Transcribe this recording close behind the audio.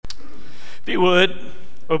If you would,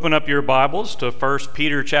 open up your Bibles to 1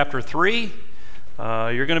 Peter chapter 3.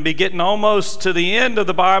 You're going to be getting almost to the end of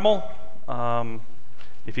the Bible.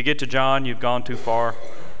 If you get to John, you've gone too far.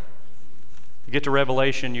 If you get to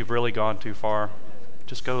Revelation, you've really gone too far.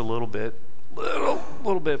 Just go a little bit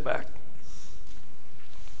back.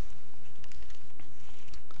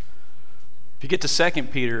 If you get to 2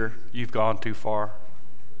 Peter, you've gone too far.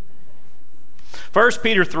 1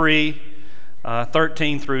 Peter 3,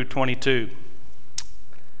 13 through 22.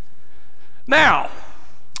 Now,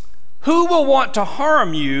 who will want to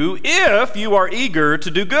harm you if you are eager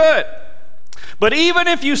to do good? But even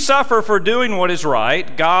if you suffer for doing what is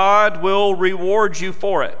right, God will reward you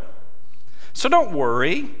for it. So don't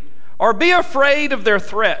worry or be afraid of their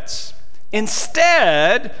threats.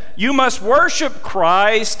 Instead, you must worship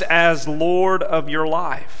Christ as Lord of your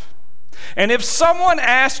life. And if someone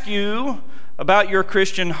asks you about your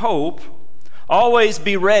Christian hope, always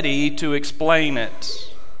be ready to explain it.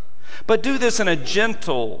 But do this in a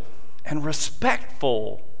gentle and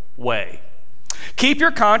respectful way. Keep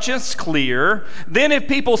your conscience clear. Then if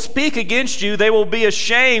people speak against you, they will be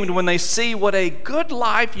ashamed when they see what a good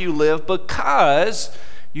life you live because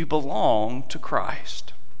you belong to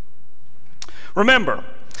Christ. Remember,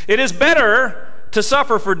 it is better to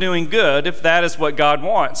suffer for doing good, if that is what God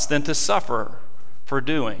wants, than to suffer for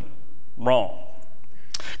doing wrong.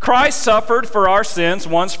 Christ suffered for our sins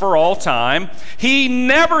once for all time. He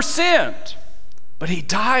never sinned, but he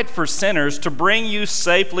died for sinners to bring you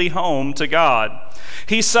safely home to God.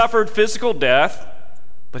 He suffered physical death,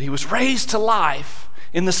 but he was raised to life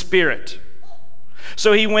in the Spirit.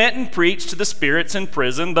 So he went and preached to the spirits in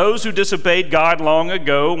prison, those who disobeyed God long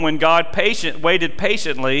ago when God waited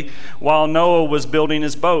patiently while Noah was building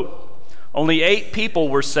his boat. Only 8 people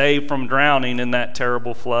were saved from drowning in that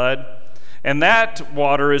terrible flood. And that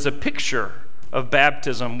water is a picture of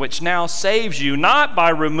baptism, which now saves you not by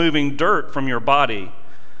removing dirt from your body,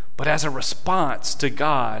 but as a response to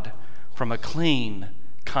God from a clean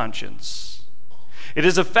conscience. It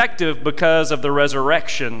is effective because of the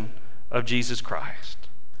resurrection of Jesus Christ.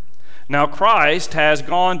 Now Christ has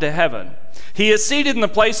gone to heaven. He is seated in the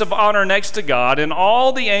place of honor next to God, and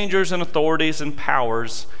all the angels and authorities and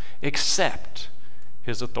powers accept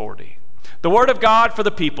his authority. The word of God for the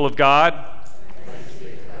people of God. Thanks be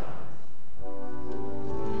to God.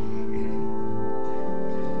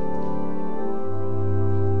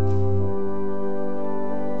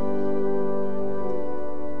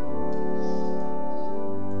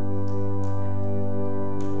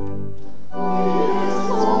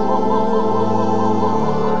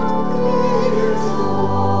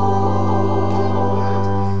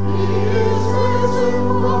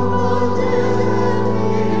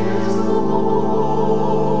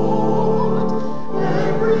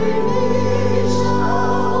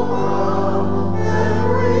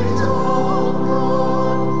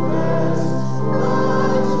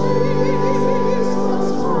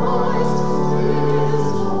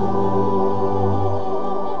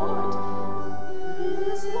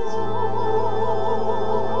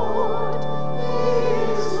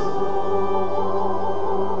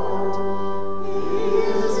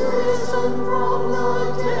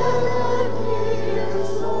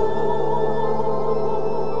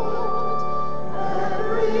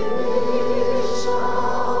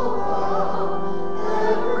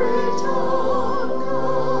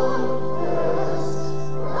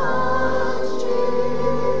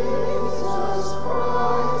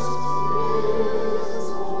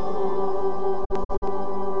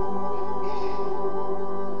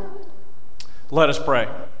 Let us pray.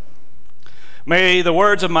 May the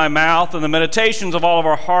words of my mouth and the meditations of all of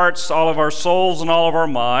our hearts, all of our souls, and all of our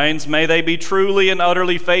minds, may they be truly and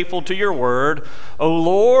utterly faithful to your word, O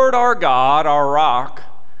Lord, our God, our rock,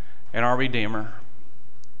 and our Redeemer.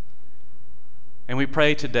 And we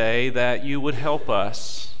pray today that you would help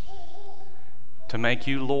us to make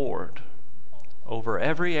you Lord over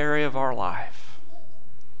every area of our life.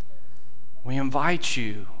 We invite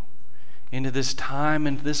you into this time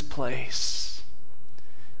and this place.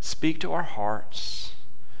 Speak to our hearts,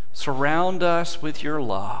 surround us with your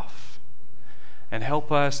love, and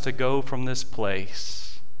help us to go from this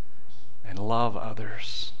place and love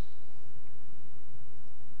others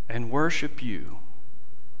and worship you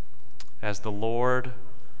as the Lord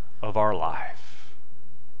of our life.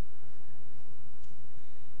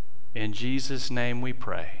 In Jesus' name we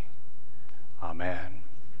pray. Amen.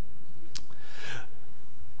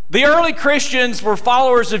 The early Christians were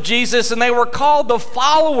followers of Jesus, and they were called the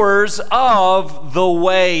followers of the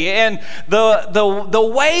way. And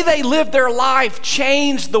the way they lived their life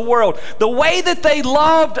changed the world. The way that they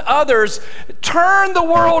loved others turned the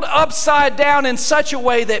world upside down in such a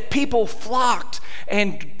way that people flocked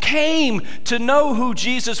and came to know who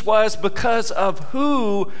Jesus was because of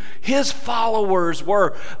who his followers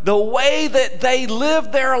were. The way that they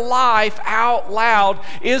lived their life out loud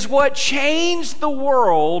is what changed the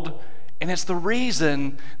world, and it's the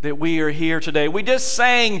reason that we are here today. We just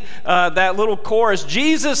sang that little chorus,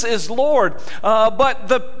 Jesus is Lord. But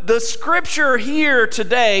the scripture here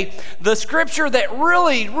today, the scripture that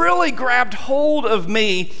really grabbed hold of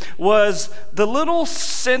me was the little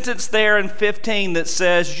sentence there in 15 that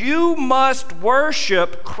says, you must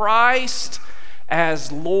worship Christ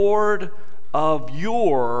as Lord of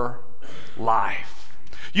your life.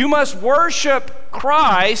 You must worship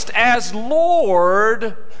Christ as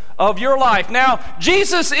Lord of your life. Now,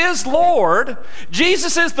 Jesus is Lord.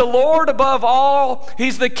 Jesus is the Lord above all.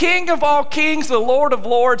 He's the King of all kings, the Lord of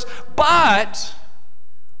lords. But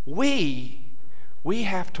we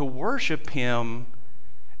have to worship him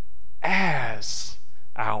as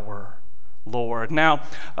our Lord. Now,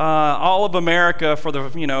 all of America for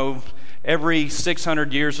the, every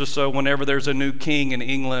 600 years or so, whenever there's a new king in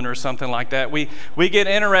England or something like that, we get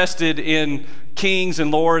interested in kings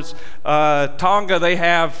and lords. Tonga, they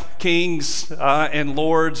have kings and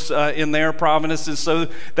lords in their provinces, so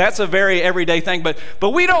that's a very everyday thing. But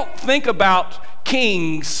we don't think about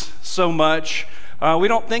kings so much. We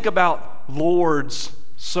don't think about lords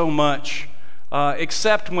so much.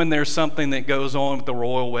 Except when there's something that goes on with the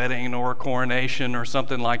royal wedding or a coronation or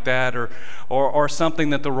something like that, or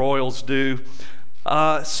something that the royals do.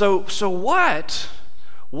 So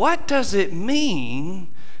what does it mean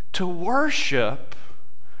to worship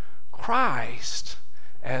Christ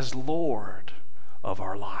as Lord of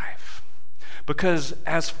our life? Because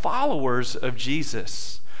as followers of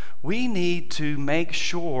Jesus, we need to make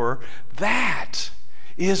sure that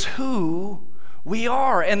is who we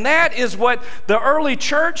are. And that is what the early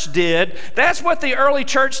church did. That's what the early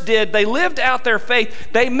church did. They lived out their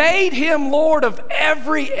faith. They made him Lord of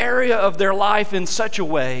every area of their life in such a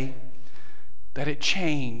way that it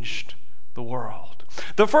changed the world.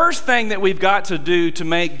 The first thing that we've got to do to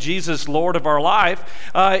make Jesus Lord of our life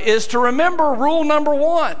is to remember rule number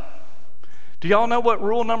 1. Do y'all know what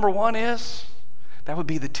rule number 1 is? That would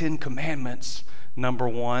be the 10 Commandments. Number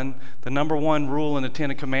 1, the number 1 rule in the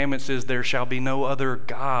 10 Commandments is there shall be no other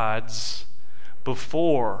gods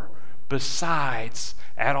besides,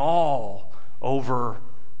 at all, over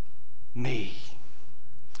me.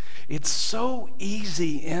 It's so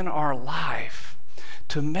easy in our life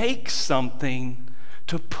to make something,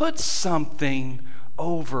 to put something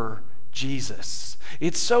over Jesus.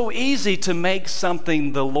 It's so easy to make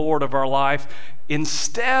something the Lord of our life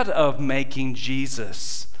instead of making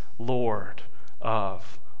Jesus Lord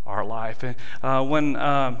of our life. When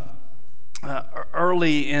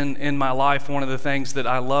early in my life, one of the things that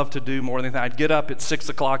I love to do more than anything, I'd get up at 6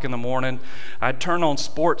 o'clock in the morning, I'd turn on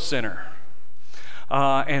Sports Center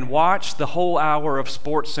and watch the whole hour of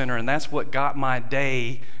Sports Center, and that's what got my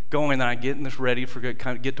day going, and I'd get this ready for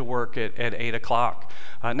get to work at 8 o'clock.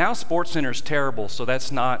 Now Sports Center is terrible, so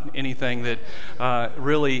that's not anything that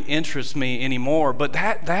really interests me anymore, but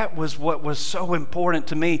that was what was so important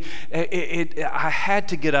to me. I had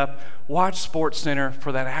to get up, watch Sports Center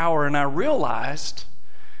for that hour, and I realized,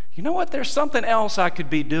 you know what, there's something else I could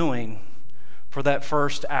be doing for that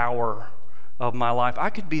first hour of my life. I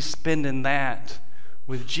could be spending that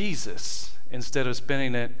with Jesus instead of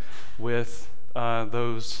spending it with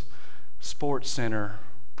those Sports Center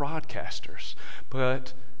broadcasters.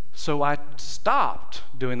 But so I stopped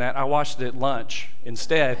doing that. I watched it at lunch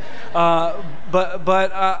instead.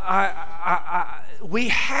 We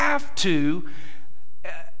have to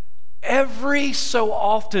every so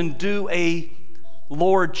often do a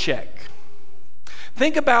Lord check.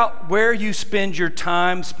 Think about where you spend your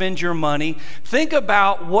time, spend your money. Think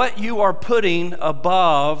about what you are putting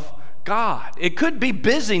above God. It could be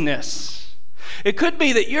busyness. It could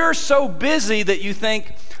be that you're so busy that you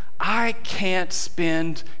think, I can't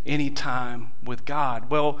spend any time with God.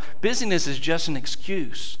 Well, busyness is just an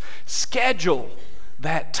excuse. Schedule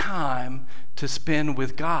that time to spend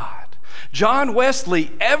with God. John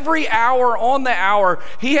Wesley, every hour on the hour,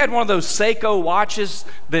 he had one of those Seiko watches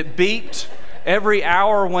that beeped every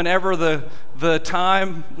hour whenever the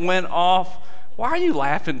time went off. Why are you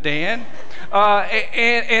laughing, Dan?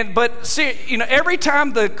 But see, every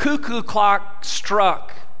time the cuckoo clock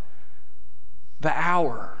struck the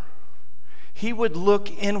hour, he would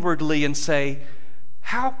look inwardly and say,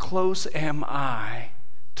 how close am I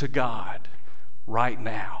to God right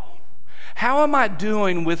now? How am I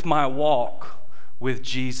doing with my walk with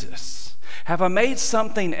Jesus? Have I made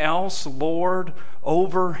something else Lord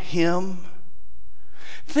over him?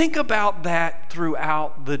 Think about that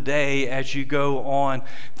throughout the day as you go on.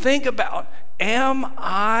 Think about, am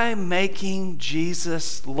I making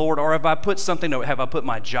Jesus Lord? Or have I put something over? Have I put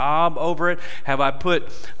my job over it? Have I put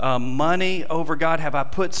money over God? Have I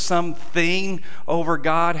put something over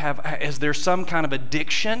God? Is there some kind of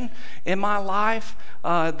addiction in my life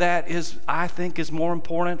that I think is more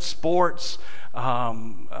important? Sports,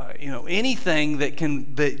 anything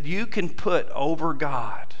that you can put over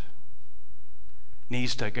God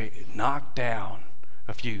needs to get knocked down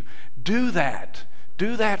a few. Do that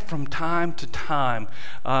from time to time.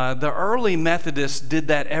 The early Methodists did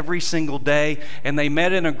that every single day, and they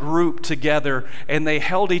met in a group together, and they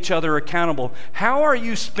held each other accountable. How are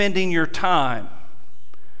you spending your time?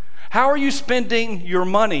 How are you spending your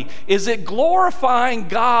money? Is it glorifying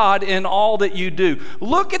God in all that you do?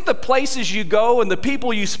 Look at the places you go and the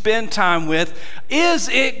people you spend time with. Is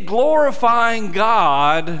it glorifying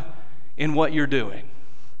God in what you're doing?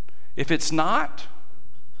 If it's not,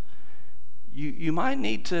 you might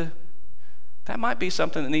need to, that might be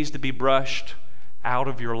something that needs to be brushed out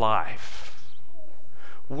of your life.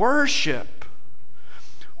 Worship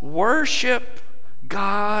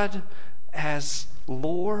God as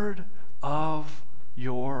Lord of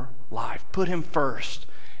your life. Put him first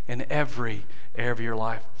in every area of your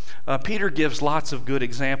life. Peter gives lots of good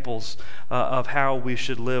examples of how we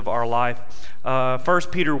should live our life.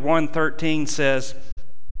 1 Peter 1:13 says,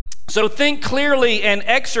 "So think clearly and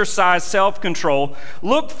exercise self-control.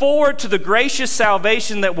 Look forward to the gracious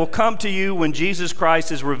salvation that will come to you when Jesus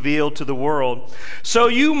Christ is revealed to the world. So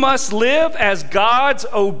you must live as God's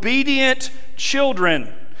obedient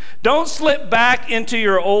children. Don't slip back into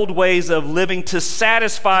your old ways of living to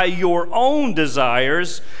satisfy your own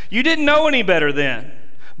desires. You didn't know any better then.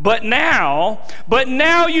 But now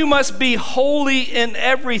you must be holy in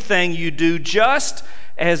everything you do, just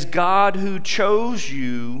as God who chose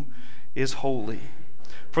you is holy.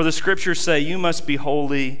 For the scriptures say, you must be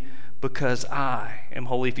holy because I am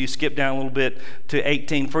holy." If you skip down a little bit to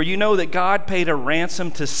 18, "For you know that God paid a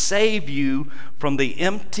ransom to save you from the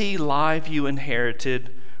empty life you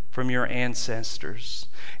inherited from your ancestors.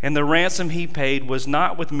 And the ransom he paid was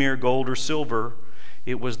not with mere gold or silver.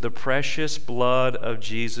 It was the precious blood of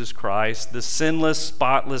Jesus Christ, the sinless,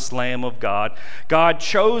 spotless Lamb of God. God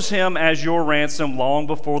chose him as your ransom long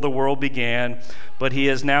before the world began, but he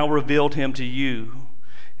has now revealed him to you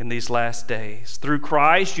in these last days. Through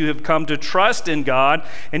Christ, you have come to trust in God,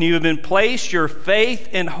 and you have been placed your faith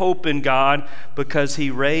and hope in God because he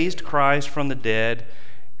raised Christ from the dead,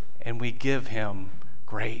 and we give him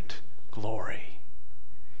great glory."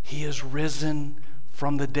 He is risen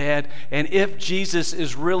from the dead. And if Jesus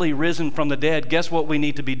is really risen from the dead, guess what we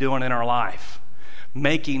need to be doing in our life?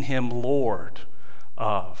 Making him Lord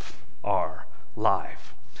of our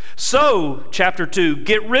life. So, chapter 2,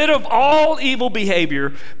 get rid of all evil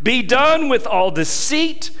behavior. Be done with all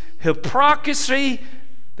deceit, hypocrisy,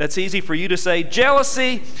 that's easy for you to say,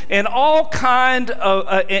 jealousy, and all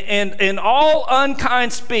all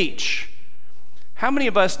unkind speech. How many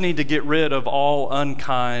of us need to get rid of all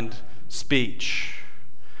unkind speech?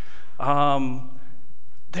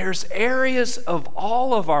 There's areas of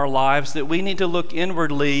all of our lives that we need to look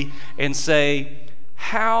inwardly and say,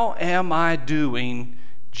 how am I doing,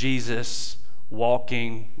 Jesus,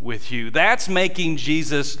 walking with you? That's making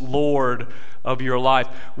Jesus Lord of your life.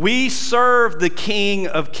 We serve the King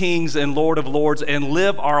of Kings and Lord of Lords and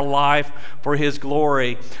live our life for his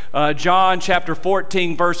glory. John chapter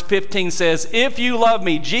 14 verse 15 says, "If you love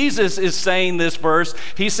me," Jesus is saying this verse,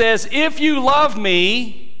 he says, "If you love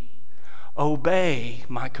me, obey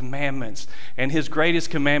my commandments." And his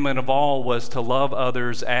greatest commandment of all was to love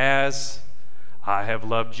others as I have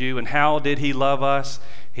loved you. And how did he love us?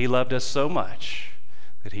 He loved us so much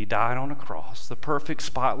that he died on a cross, the perfect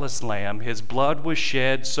spotless lamb. His blood was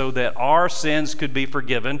shed so that our sins could be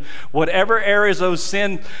forgiven. Whatever areas of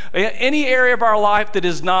sin, any area of our life that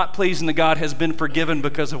is not pleasing to God has been forgiven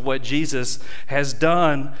because of what Jesus has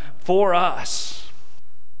done for us.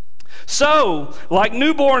 So, like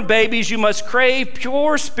newborn babies, you must crave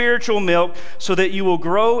pure spiritual milk so that you will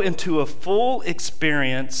grow into a full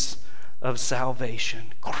experience of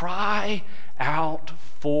salvation. Cry out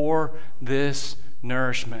for this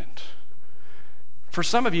nourishment. For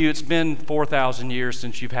some of you, it's been 4,000 years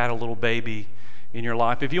since you've had a little baby in your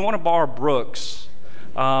life. If you want to borrow Brooks,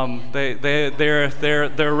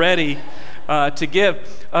 they're ready to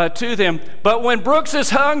give to them. But when Brooks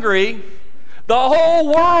is hungry, The whole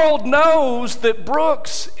world knows that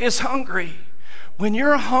Brooks is hungry. When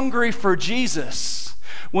you're hungry for Jesus,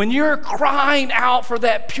 when you're crying out for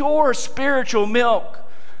that pure spiritual milk,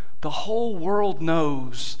 the whole world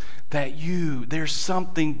knows that there's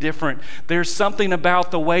something different. There's something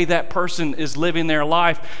about the way that person is living their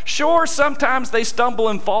life. Sure, sometimes they stumble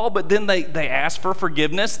and fall, but then they ask for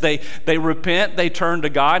forgiveness. They repent. They turn to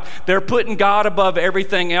God. They're putting God above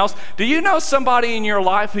everything else. Do you know somebody in your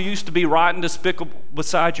life who used to be rotten, despicable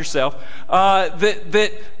beside yourself,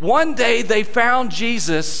 that one day they found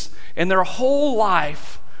Jesus and their whole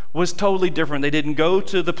life was totally different? They didn't go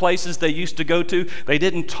to the places they used to go to. They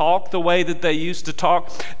didn't talk the way that they used to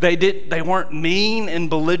talk. They weren't mean and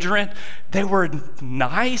belligerent. They were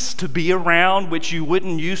nice to be around, which you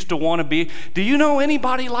wouldn't used to want to be. Do you know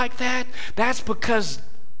anybody like that? That's because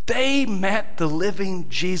they met the living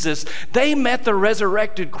Jesus. They met the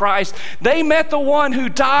resurrected Christ. They met the one who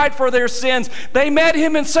died for their sins. They met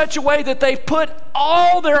him in such a way that they put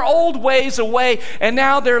all their old ways away, and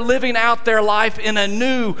now they're living out their life in a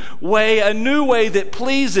new way that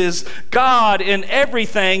pleases God in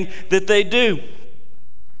everything that they do.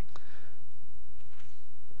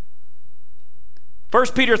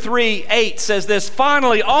 1 Peter 3:8 says this,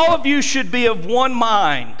 "Finally, all of you should be of one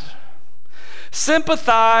mind.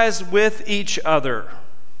 Sympathize with each other.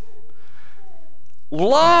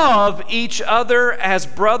 Love each other as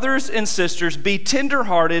brothers and sisters. Be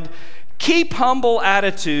tenderhearted. Keep humble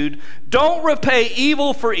attitude. Don't repay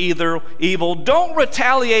evil for evil. Don't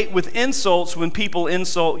retaliate with insults when people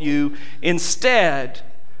insult you. Instead,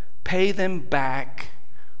 pay them back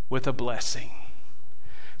with a blessing."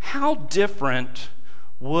 How different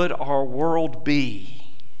would our world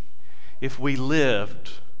be if we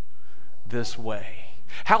lived this way?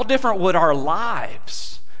 How different would our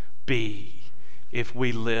lives be if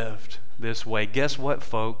we lived this way? Guess what,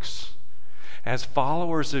 folks? As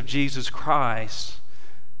followers of Jesus Christ,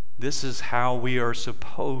 this is how we are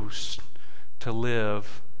supposed to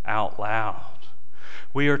live out loud.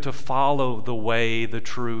 We are to follow the way, the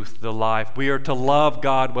truth, the life. We are to love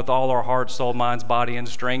God with all our heart, soul, minds, body, and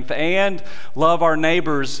strength, and love our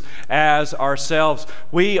neighbors as ourselves.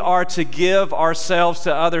 We are to give ourselves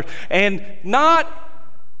to others and not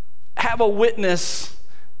have a witness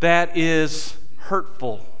that is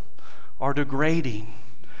hurtful or degrading.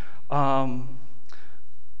 And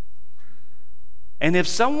if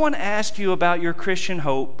someone asks you about your Christian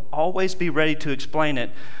hope, always be ready to explain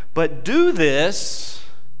it. But do this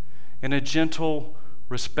in a gentle,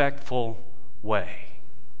 respectful way.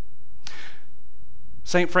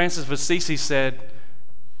 St. Francis of Assisi said,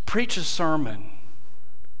 "Preach a sermon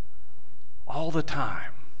all the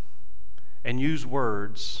time and use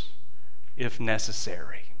words if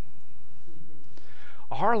necessary."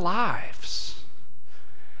 Our lives,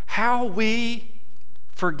 how we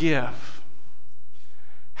forgive,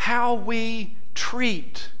 how we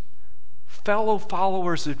treat fellow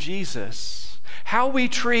followers of Jesus, how we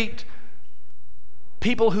treat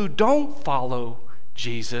people who don't follow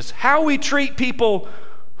Jesus, how we treat people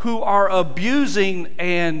who are abusing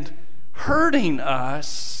and hurting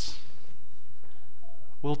us,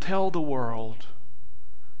 will tell the world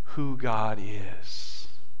who God is.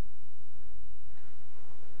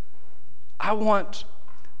 I want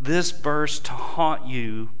this verse to haunt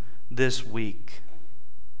you this week.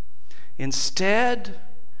 Instead,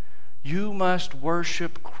 you must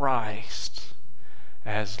worship Christ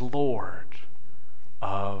as Lord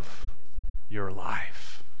of your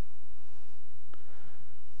life.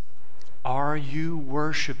 Are you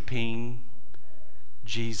worshiping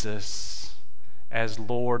Jesus as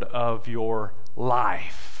Lord of your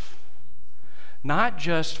life? Not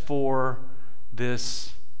just for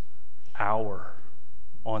this hour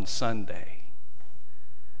on Sunday,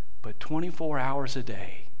 but 24 hours a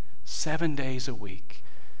day, 7 days a week,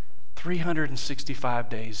 365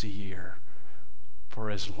 days a year, for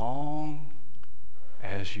as long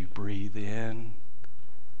as you breathe in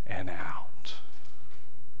and out.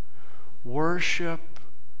 Worship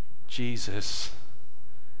Jesus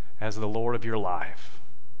as the Lord of your life.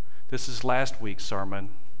 This is last week's sermon.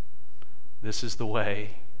 This is the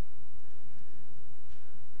way.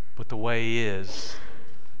 But the way is,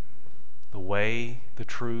 the way, the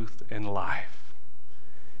truth, and life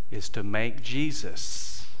is to make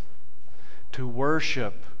Jesus, to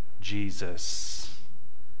worship Jesus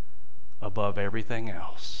above everything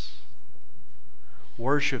else.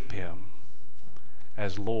 Worship him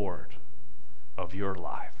as Lord of your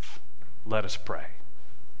life. Let us pray.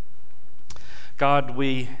 God,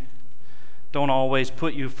 we don't always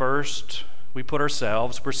put you first. We put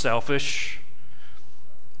ourselves. We're selfish.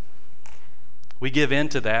 We give in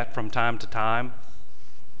to that from time to time.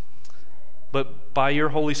 But by your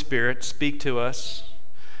Holy Spirit, speak to us.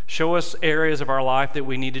 Show us areas of our life that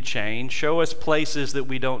we need to change. Show us places that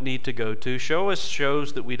we don't need to go to. Show us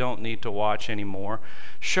shows that we don't need to watch anymore.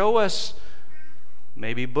 Show us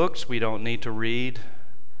maybe books we don't need to read.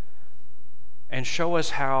 And show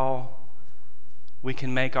us how we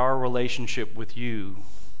can make our relationship with you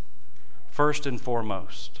first and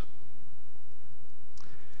foremost.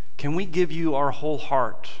 Can we give you our whole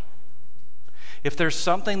heart? If there's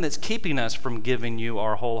something that's keeping us from giving you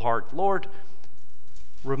our whole heart, Lord,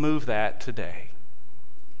 remove that today.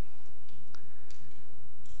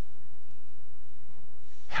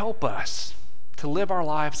 Help us to live our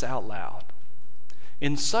lives out loud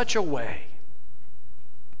in such a way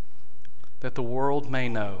that the world may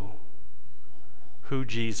know who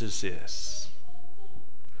Jesus is,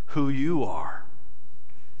 who you are,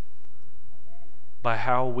 by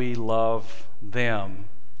how we love them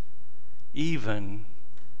even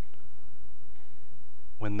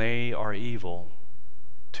when they are evil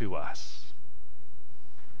to us.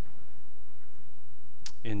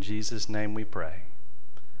 In Jesus' name we pray.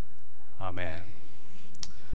 Amen.